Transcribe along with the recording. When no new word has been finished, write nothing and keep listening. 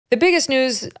The biggest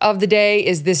news of the day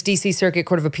is this D.C. Circuit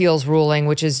Court of Appeals ruling,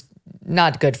 which is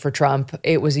not good for Trump.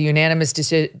 It was a unanimous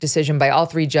decision by all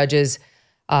three judges.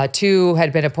 Two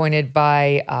had been appointed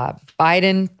by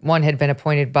Biden. One had been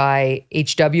appointed by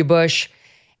H.W. Bush.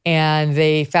 And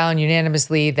they found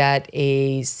unanimously that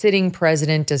a sitting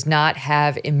president does not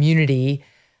have immunity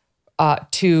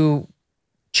to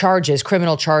charges,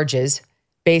 criminal charges,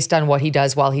 based on what he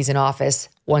does while he's in office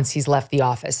once he's left the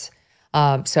office.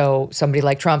 So somebody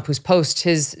like Trump, who's post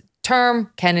his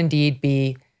term, can indeed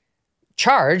be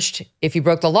charged if he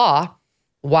broke the law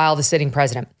while the sitting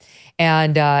president.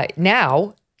 And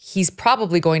now he's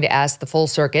probably going to ask the full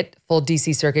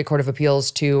D.C. Circuit Court of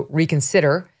Appeals to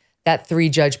reconsider that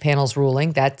 3-judge panel's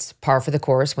ruling. That's par for the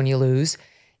course when you lose.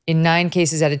 In 9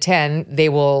 cases out of 10, they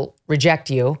will reject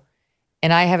you.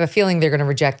 And I have a feeling they're going to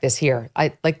reject this here.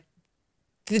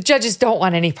 The judges don't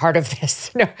want any part of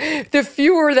this. No, the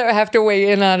fewer that have to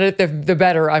weigh in on it, the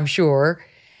better, I'm sure.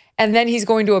 And then he's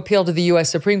going to appeal to the U.S.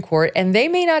 Supreme Court, and they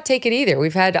may not take it either.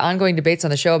 We've had ongoing debates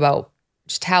on the show about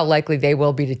just how likely they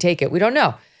will be to take it. We don't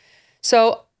know.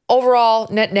 So overall,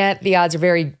 net, the odds are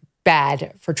very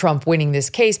bad for Trump winning this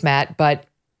case, Matt, but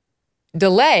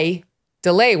delay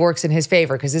works in his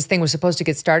favor because this thing was supposed to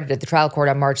get started at the trial court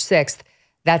on March 6th.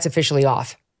 That's officially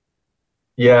off.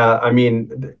 Yeah, I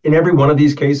mean, in every one of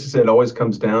these cases, it always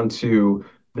comes down to,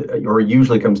 or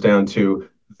usually comes down to,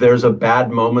 there's a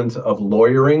bad moment of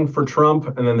lawyering for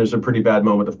Trump, and then there's a pretty bad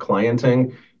moment of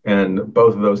clienting. And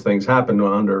both of those things happened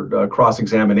under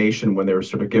cross-examination when they were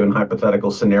sort of given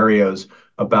hypothetical scenarios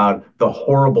about the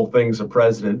horrible things a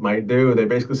president might do. They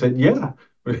basically said, yeah,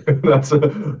 that's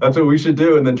what we should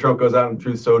do. And then Trump goes out on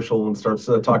Truth Social and starts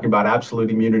talking about absolute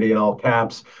immunity in all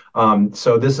caps.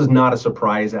 So this is not a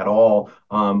surprise at all.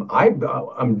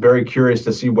 I'm very curious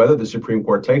to see whether the Supreme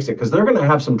Court takes it, because they're going to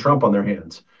have some Trump on their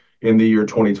hands in the year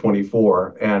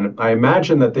 2024. And I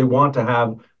imagine that they want to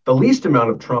have the least amount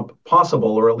of Trump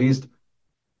possible, or at least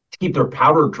keep their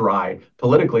powder dry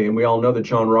politically. And we all know that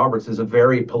John Roberts is a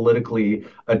very politically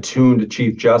attuned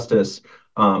Chief Justice.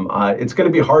 It's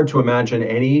going to be hard to imagine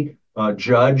any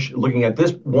judge looking at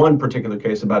this one particular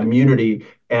case about immunity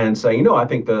and saying, I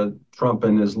think the Trump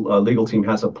and his legal team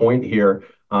has a point here.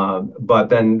 But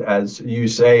then, as you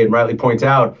say and rightly point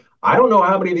out, I don't know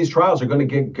how many of these trials are going to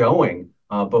get going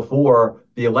before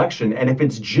the election. And if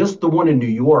it's just the one in New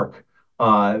York,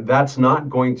 that's not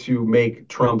going to make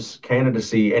Trump's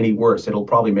candidacy any worse. It'll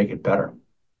probably make it better.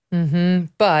 Mm-hmm.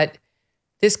 But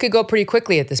this could go pretty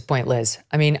quickly at this point, Liz.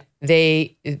 I mean,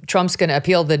 Trump's going to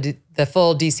appeal the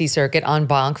full D.C. Circuit en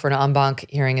banc for an en banc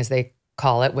hearing, as they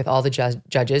call it, with all the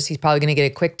judges. He's probably going to get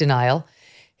a quick denial.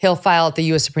 He'll file at the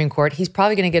U.S. Supreme Court. He's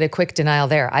probably going to get a quick denial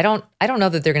there. I don't know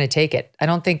that they're going to take it. I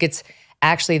don't think it's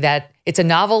actually that it's a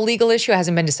novel legal issue. It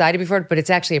hasn't been decided before, but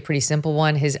it's actually a pretty simple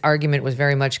one. His argument was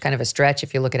very much kind of a stretch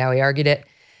if you look at how he argued it.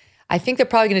 I think they're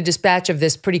probably going to dispatch of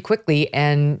this pretty quickly,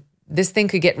 and this thing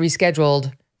could get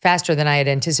rescheduled faster than I had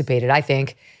anticipated, I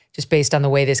think, just based on the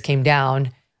way this came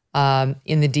down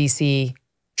in the D.C.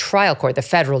 trial court, the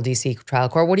federal D.C. trial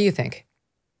court. What do you think?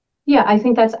 Yeah, I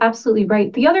think that's absolutely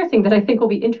right. The other thing that I think will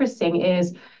be interesting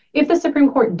is if the Supreme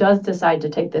Court does decide to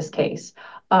take this case,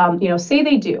 say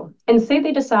they do, and say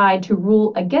they decide to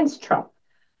rule against Trump.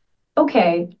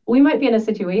 Okay, we might be in a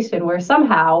situation where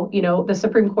somehow, the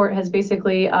Supreme Court has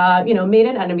basically, made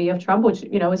an enemy of Trump, which,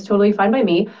 is totally fine by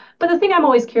me. But the thing I'm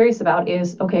always curious about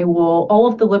is, okay, well, all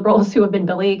of the liberals who have been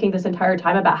bellyaching this entire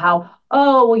time about how,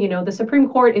 the Supreme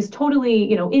Court is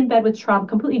totally, in bed with Trump,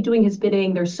 completely doing his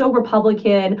bidding. They're so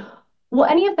Republican. Will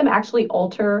any of them actually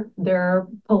alter their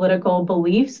political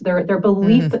beliefs, their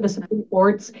belief that the Supreme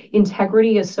Court's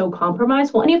integrity is so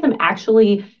compromised? Will any of them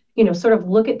actually, sort of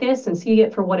look at this and see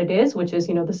it for what it is, which is,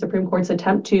 the Supreme Court's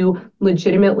attempt to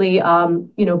legitimately,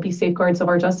 be safeguards of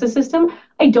our justice system?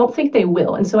 I don't think they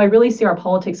will. And so I really see our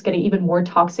politics getting even more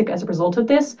toxic as a result of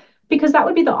this, because that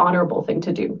would be the honorable thing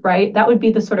to do, right? That would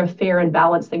be the sort of fair and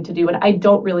balanced thing to do. And I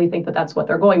don't really think that that's what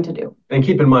they're going to do. And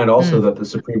keep in mind also that the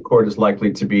Supreme Court is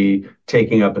likely to be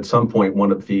taking up at some point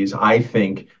one of these, I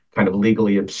think, kind of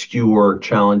legally obscure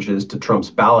challenges to Trump's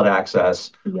ballot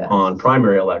access on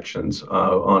primary elections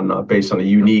based on a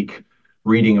unique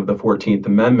reading of the 14th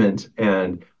Amendment.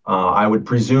 And I would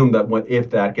presume that if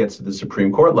that gets to the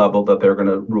Supreme Court level, that they're going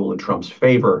to rule in Trump's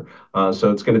favor.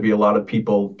 So it's going to be a lot of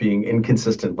people being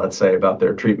inconsistent, let's say, about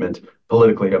their treatment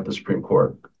politically of the Supreme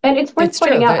Court. And it's worth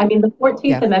pointing out, the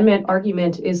 14th Amendment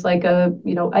argument is like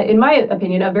in my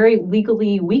opinion, a very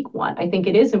legally weak one. I think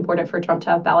it is important for Trump to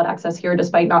have ballot access here,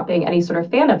 despite not being any sort of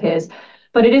fan of his.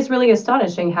 But it is really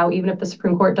astonishing how even if the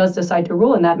Supreme Court does decide to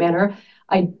rule in that manner,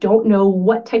 I don't know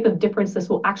what type of difference this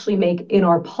will actually make in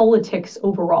our politics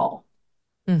overall.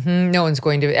 No one's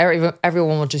going to,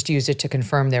 everyone will just use it to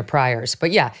confirm their priors.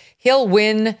 But yeah, he'll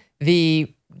win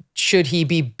the, should he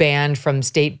be banned from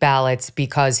state ballots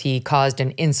because he caused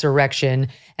an insurrection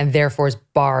and therefore is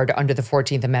barred under the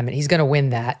 14th Amendment. He's going to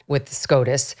win that with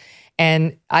SCOTUS.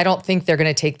 And I don't think they're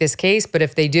going to take this case, but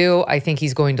if they do, I think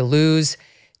he's going to lose.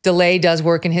 Delay does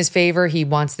work in his favor. He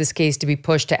wants this case to be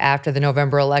pushed to after the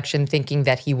November election, thinking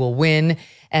that he will win.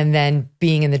 And then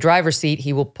being in the driver's seat,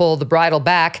 he will pull the bridle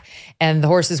back and the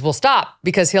horses will stop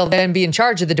because he'll then be in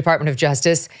charge of the Department of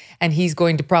Justice and he's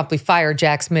going to promptly fire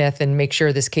Jack Smith and make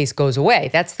sure this case goes away.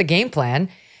 That's the game plan.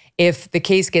 If the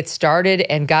case gets started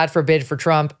and God forbid for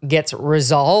Trump gets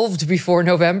resolved before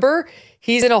November,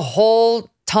 he's in a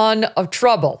whole ton of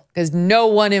trouble because no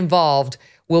one involved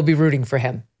will be rooting for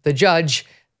him. The judge,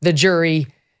 the jury,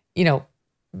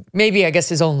 maybe I guess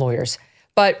his own lawyers.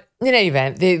 But in any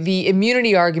event, the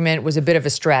immunity argument was a bit of a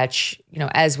stretch,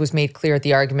 as was made clear at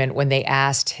the argument when they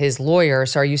asked his lawyer,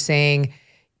 so are you saying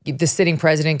the sitting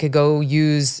president could go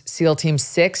use SEAL Team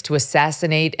 6 to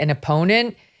assassinate an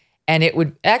opponent? And it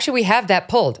would, actually, we have that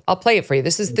pulled. I'll play it for you.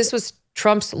 This was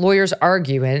Trump's lawyer's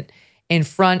argument in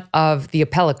front of the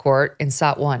appellate court in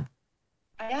SOT 1.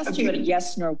 I asked you a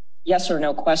yes or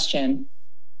no question.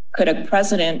 Could a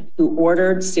president who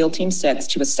ordered SEAL Team 6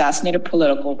 to assassinate a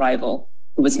political rival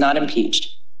who was not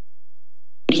impeached,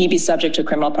 would he be subject to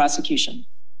criminal prosecution?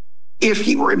 If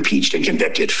he were impeached and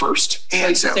convicted first.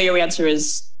 And so your answer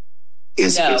is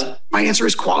no. My answer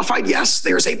is qualified yes.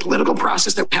 There's a political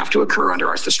process that would have to occur under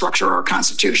the structure of our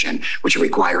Constitution, which would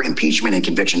require impeachment and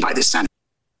conviction by the Senate.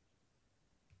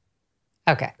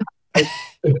 Okay.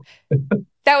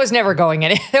 That was never going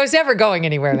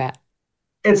anywhere, Matt.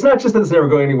 It's not just that it's never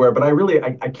going anywhere, but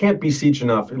I can't beseech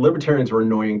enough. Libertarians are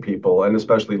annoying people, and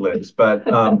especially Liz. But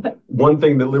one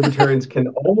thing that libertarians can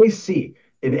always see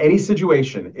in any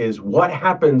situation is what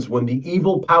happens when the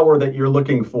evil power that you're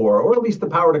looking for, or at least the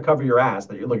power to cover your ass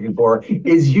that you're looking for,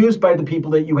 is used by the people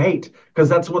that you hate, because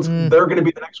that's they're going to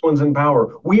be the next ones in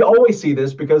power. We always see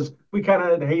this because we kind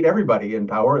of hate everybody in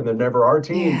power, and they're never our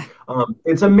team. Yeah.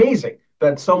 It's amazing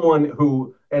that someone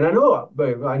who, and I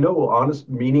know honest,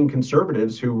 meaning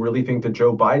conservatives who really think that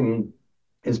Joe Biden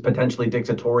is potentially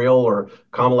dictatorial, or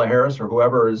Kamala Harris, or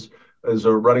whoever is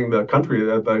running the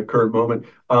country at the current moment.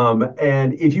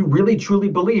 And if you really truly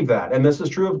believe that, and this is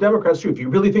true of Democrats too, if you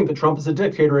really think that Trump is a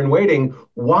dictator in waiting,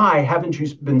 why haven't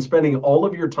you been spending all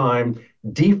of your time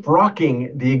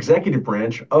defrocking the executive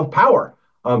branch of power?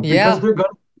 Because they're good.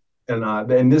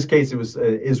 And in this case,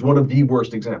 is one of the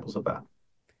worst examples of that.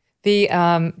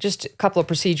 Just a couple of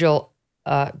procedural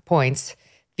points.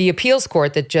 The appeals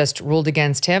court that just ruled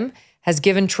against him has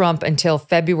given Trump until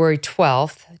February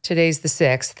 12th, today's the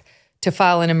 6th, to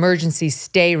file an emergency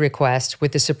stay request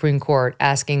with the Supreme Court,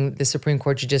 asking the Supreme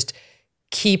Court to just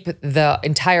keep the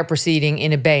entire proceeding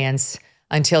in abeyance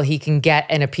until he can get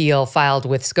an appeal filed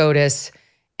with SCOTUS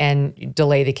and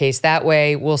delay the case that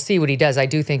way. We'll see what he does. I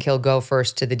do think he'll go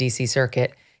first to the D.C.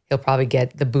 Circuit. He'll probably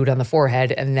get the boot on the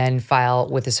forehead and then file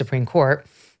with the Supreme Court.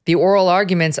 The oral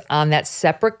arguments on that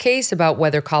separate case about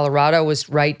whether Colorado was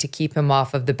right to keep him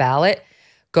off of the ballot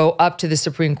go up to the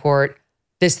Supreme Court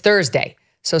this Thursday.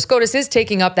 So SCOTUS is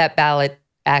taking up that ballot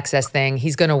access thing.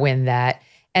 He's going to win that.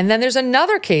 And then there's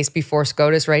another case before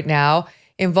SCOTUS right now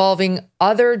involving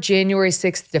other January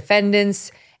 6th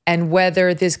defendants and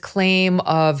whether this claim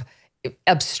of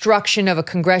obstruction of a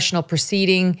congressional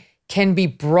proceeding can be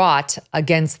brought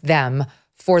against them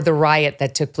for the riot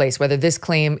that took place, whether this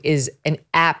claim is an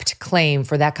apt claim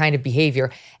for that kind of behavior.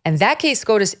 And that case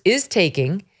SCOTUS is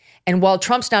taking. And while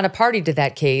Trump's not a party to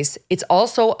that case, it's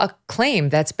also a claim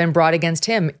that's been brought against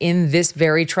him in this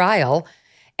very trial.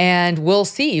 And we'll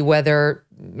see whether,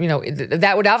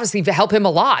 that would obviously help him a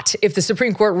lot if the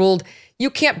Supreme Court ruled you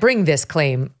can't bring this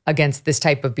claim against this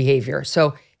type of behavior.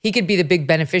 So he could be the big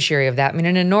beneficiary of that. I mean,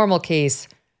 in a normal case,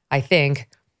 I think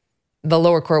the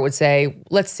lower court would say,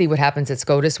 let's see what happens at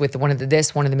SCOTUS with one of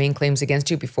the main claims against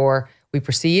you before we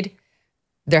proceed.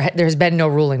 There has been no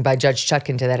ruling by Judge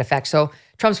Chutkan to that effect. So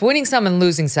Trump's winning some and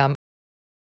losing some.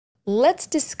 Let's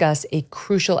discuss a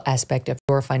crucial aspect of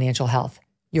your financial health,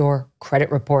 your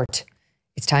credit report.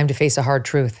 It's time to face a hard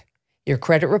truth. Your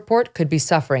credit report could be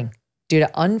suffering due to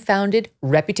unfounded,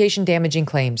 reputation-damaging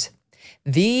claims.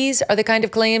 These are the kind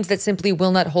of claims that simply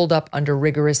will not hold up under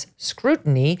rigorous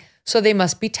scrutiny, so they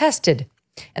must be tested.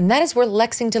 And that is where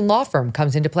Lexington Law Firm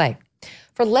comes into play.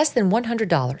 For less than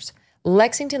 $100,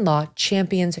 Lexington Law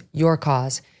champions your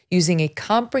cause using a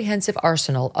comprehensive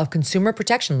arsenal of consumer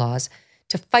protection laws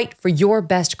to fight for your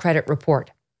best credit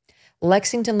report.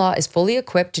 Lexington Law is fully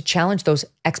equipped to challenge those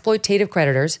exploitative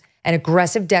creditors and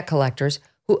aggressive debt collectors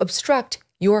who obstruct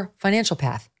your financial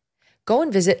path. Go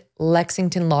and visit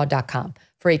lexingtonlaw.com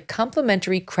for a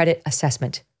complimentary credit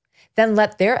assessment. Then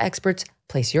let their experts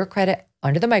place your credit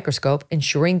under the microscope,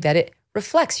 ensuring that it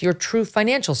reflects your true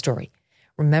financial story.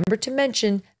 Remember to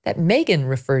mention that Megyn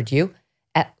referred you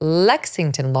at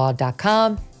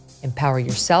lexingtonlaw.com. Empower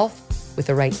yourself with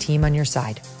the right team on your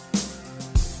side.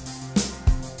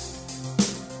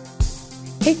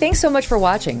 Hey, thanks so much for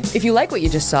watching. If you like what you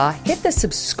just saw, hit the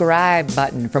subscribe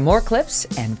button for more clips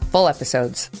and full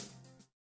episodes.